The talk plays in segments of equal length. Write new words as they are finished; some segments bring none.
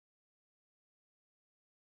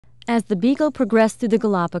As the Beagle progressed through the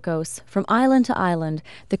Galapagos, from island to island,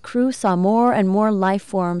 the crew saw more and more life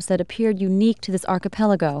forms that appeared unique to this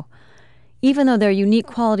archipelago. Even though their unique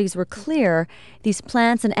qualities were clear, these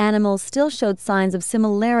plants and animals still showed signs of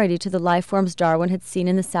similarity to the life forms Darwin had seen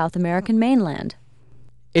in the South American mainland.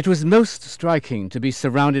 It was most striking to be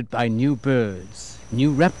surrounded by new birds,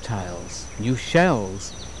 new reptiles, new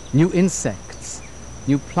shells, new insects,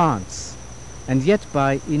 new plants, and yet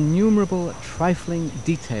by innumerable trifling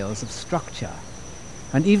details of structure,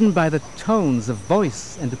 and even by the tones of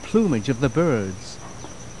voice and plumage of the birds.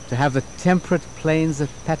 To have the temperate plains of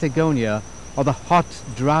Patagonia or the hot,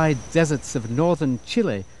 dry deserts of northern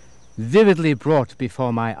Chile vividly brought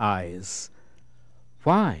before my eyes.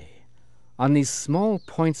 Why, on these small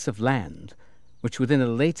points of land, which within a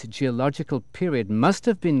late geological period must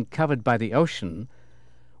have been covered by the ocean,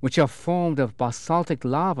 which are formed of basaltic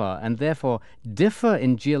lava and therefore differ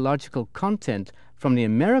in geological content from the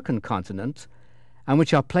American continent, and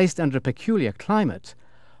which are placed under a peculiar climate,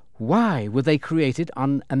 why were they created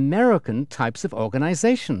on American types of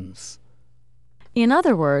organizations? In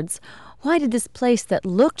other words, why did this place that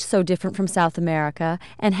looked so different from South America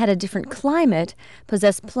and had a different climate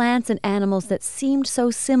possess plants and animals that seemed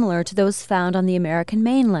so similar to those found on the American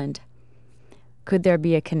mainland? Could there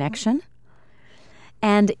be a connection?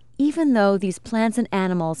 And even though these plants and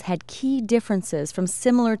animals had key differences from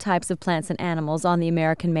similar types of plants and animals on the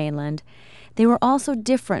American mainland, they were also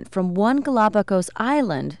different from one Galapagos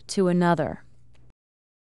island to another.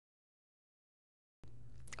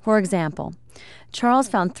 For example, Charles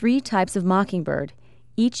found 3 types of mockingbird,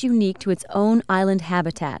 each unique to its own island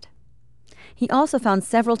habitat. He also found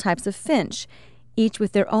several types of finch, each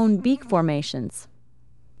with their own beak formations.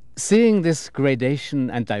 Seeing this gradation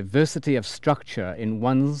and diversity of structure in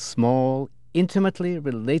one small, intimately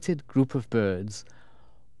related group of birds,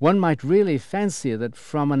 one might really fancy that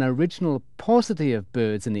from an original paucity of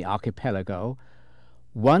birds in the archipelago,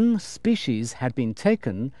 one species had been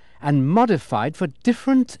taken and modified for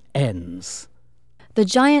different ends. The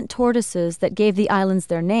giant tortoises that gave the islands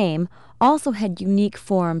their name also had unique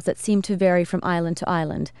forms that seemed to vary from island to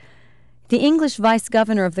island. The English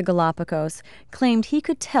vice-governor of the Galapagos claimed he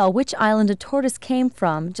could tell which island a tortoise came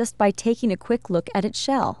from just by taking a quick look at its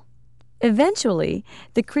shell. Eventually,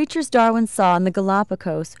 the creatures Darwin saw in the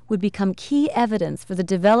Galapagos would become key evidence for the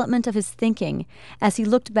development of his thinking as he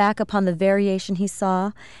looked back upon the variation he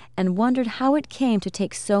saw and wondered how it came to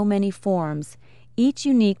take so many forms, each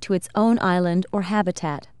unique to its own island or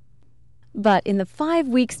habitat. But in the 5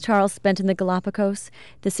 weeks Charles spent in the Galapagos,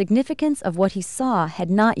 the significance of what he saw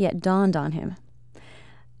had not yet dawned on him.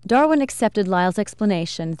 Darwin accepted Lyell's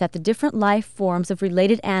explanation that the different life forms of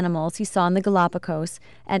related animals he saw in the Galapagos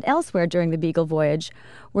and elsewhere during the Beagle voyage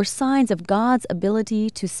were signs of God's ability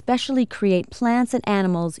to specially create plants and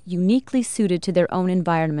animals uniquely suited to their own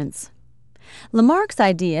environments. Lamarck's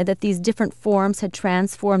idea that these different forms had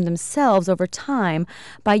transformed themselves over time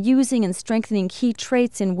by using and strengthening key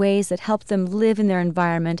traits in ways that helped them live in their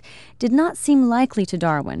environment did not seem likely to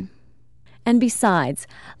Darwin. And besides,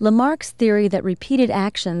 Lamarck's theory that repeated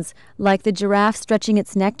actions, like the giraffe stretching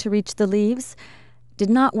its neck to reach the leaves, did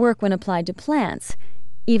not work when applied to plants,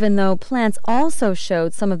 even though plants also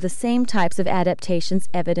showed some of the same types of adaptations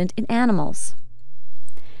evident in animals.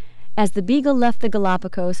 As the Beagle left the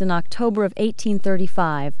Galapagos in October of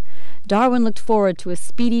 1835, Darwin looked forward to a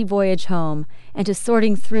speedy voyage home and to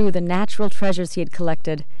sorting through the natural treasures he had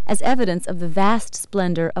collected as evidence of the vast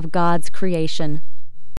splendor of God's creation.